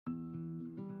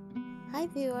Hi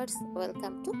viewers,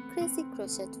 welcome to Crazy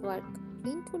Crochet Work.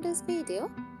 In today's video,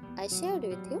 I shared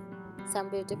with you some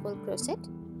beautiful crochet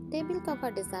table cover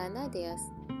design ideas.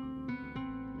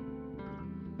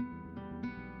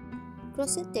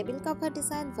 Crochet table cover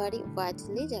design vary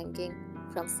widely ranging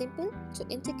from simple to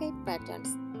intricate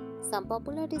patterns. Some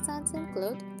popular designs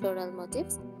include floral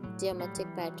motifs,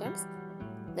 geometric patterns,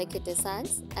 lucky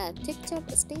designs, and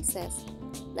textured stitches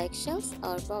like shells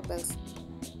or bubbles.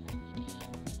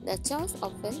 The choice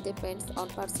often depends on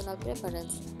personal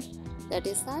preference, the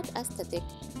desired aesthetic,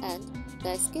 and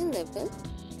the skill level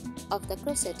of the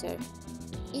crocheter.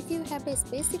 If you have a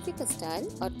specific style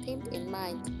or theme in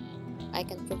mind, I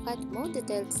can provide more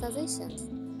detailed suggestions.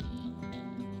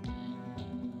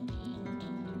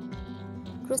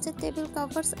 Crochet table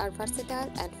covers are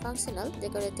versatile and functional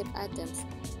decorative items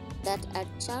that add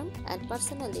charm and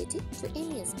personality to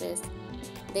any space.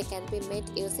 They can be made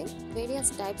using various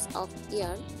types of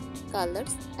yarn,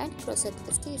 colors, and crochet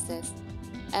stitches,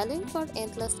 allowing for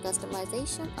endless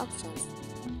customization options.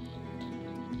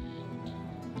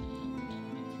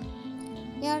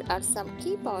 Here are some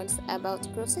key points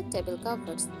about crochet table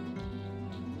covers.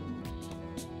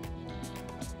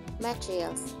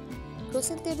 Materials.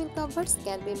 Crochet table covers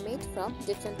can be made from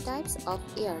different types of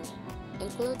yarn,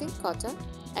 including cotton,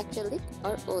 acrylic,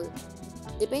 or wool,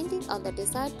 depending on the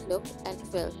desired look and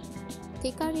feel.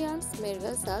 Thicker yarns may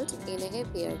result in a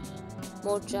heavier,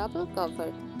 more durable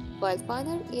cover, while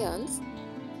finer yarns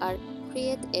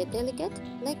create a delicate,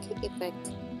 lacy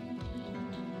effect.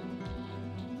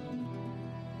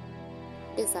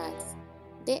 Designs.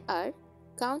 There are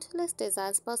countless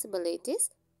design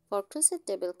possibilities for crochet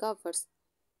table covers.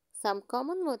 Some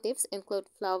common motifs include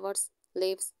flowers,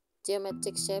 leaves,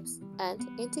 geometric shapes,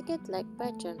 and intricate-like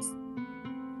patterns.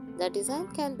 The design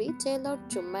can be tailored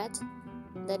to match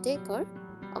the decor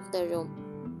of the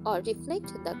room or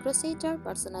reflect the crocheter's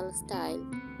personal style.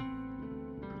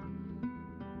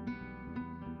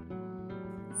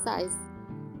 Size.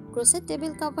 Crochet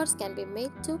table covers can be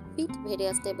made to fit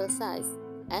various table sizes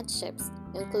and shapes,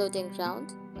 including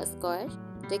round, square,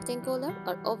 rectangular,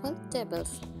 or oval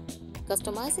tables.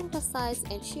 Customizing the size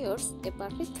ensures a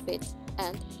perfect fit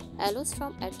and allows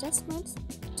for adjustments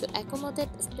to accommodate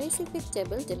specific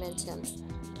table dimensions.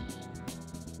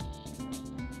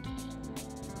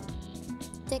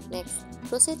 Techniques.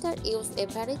 Crocheters use a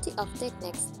variety of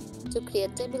techniques to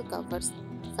create table covers,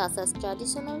 such as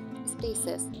traditional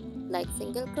stitches like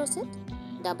single crochet,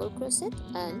 double crochet,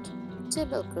 and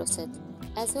treble crochet,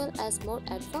 as well as more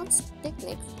advanced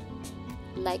techniques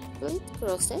like pleat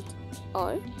crochet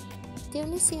or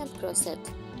Tunisian crochet.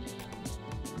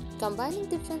 Combining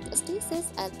different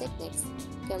stitches and techniques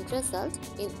can result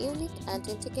in unique and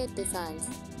intricate designs.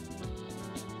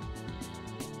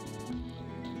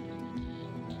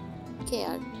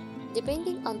 Care.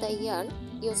 Depending on the yarn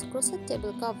used, crochet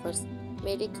table covers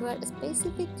may require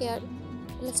specific care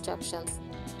instructions.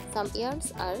 Some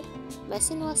yarns are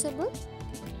machine washable,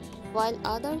 while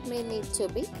others may need to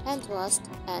be hand washed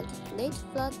and laid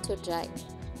flat to dry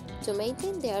to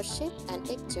maintain their shape and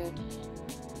texture.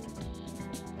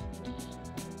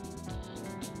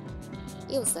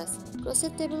 Uses. Crochet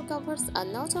table covers are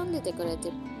not only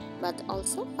decorative but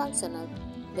also functional.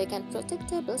 They can protect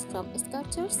tables from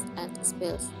scratches and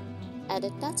spills, add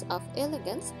a touch of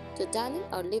elegance to dining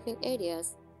or living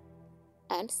areas,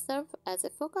 and serve as a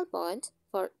focal point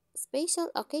for special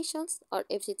occasions or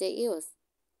everyday use.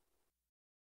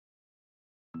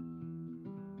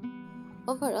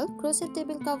 Overall, crochet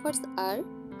table covers are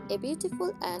a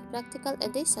beautiful and practical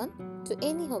addition to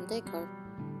any home decor,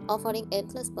 offering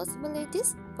endless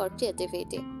possibilities for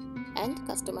creativity and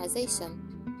customization.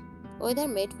 Whether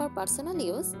made for personal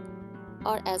use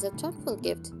or as a thoughtful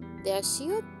gift, they are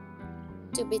sure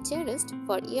to be cherished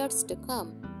for years to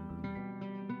come.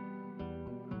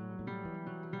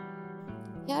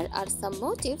 Here are some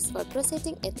more tips for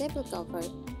crocheting a table cover.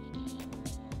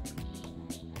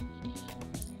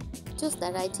 Choose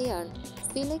the right yarn.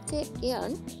 Select a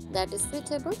yarn that is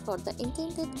suitable for the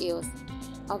intended use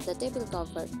of the table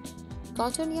cover.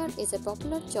 Cotton yarn is a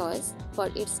popular choice for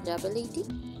its durability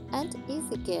and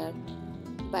easy care,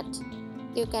 but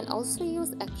you can also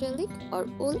use acrylic or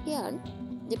wool yarn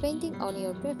depending on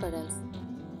your preference.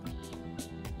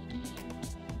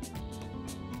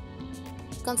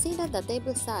 Consider the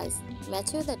table size.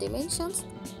 Measure the dimensions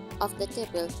of the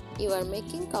table you are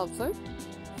making cover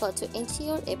for to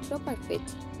ensure a proper fit.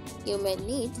 You may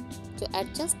need to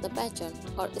adjust the pattern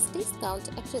or stitch count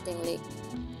accordingly.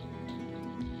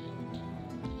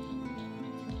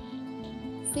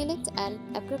 Select an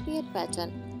appropriate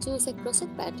pattern. Choose a crochet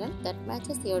pattern that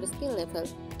matches your skill level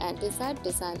and desired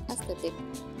design aesthetic.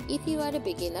 If you are a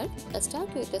beginner,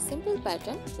 start with a simple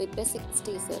pattern with basic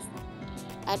stitches.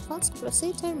 Advanced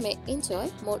crocheter may enjoy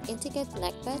more intricate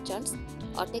neck patterns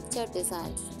or texture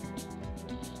designs.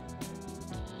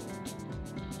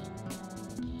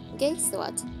 Gauge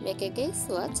swatch. Make a gauge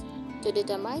swatch to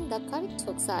determine the correct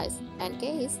hook size and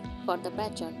gauge for the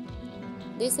pattern.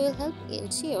 This will help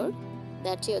ensure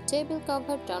that your table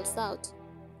cover turns out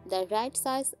the right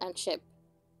size and shape.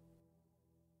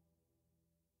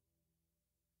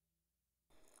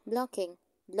 Blocking.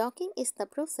 Blocking is the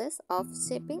process of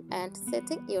shaping and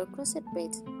setting your crochet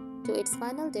page to its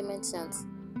final dimensions.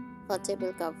 For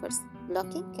table covers,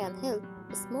 blocking can help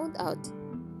smooth out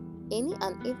any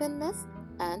unevenness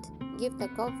and give the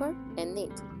cover a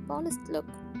neat, polished look.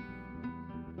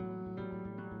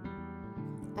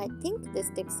 I think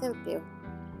these tips help you.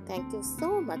 Thank you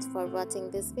so much for watching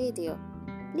this video.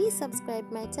 Please subscribe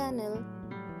my channel.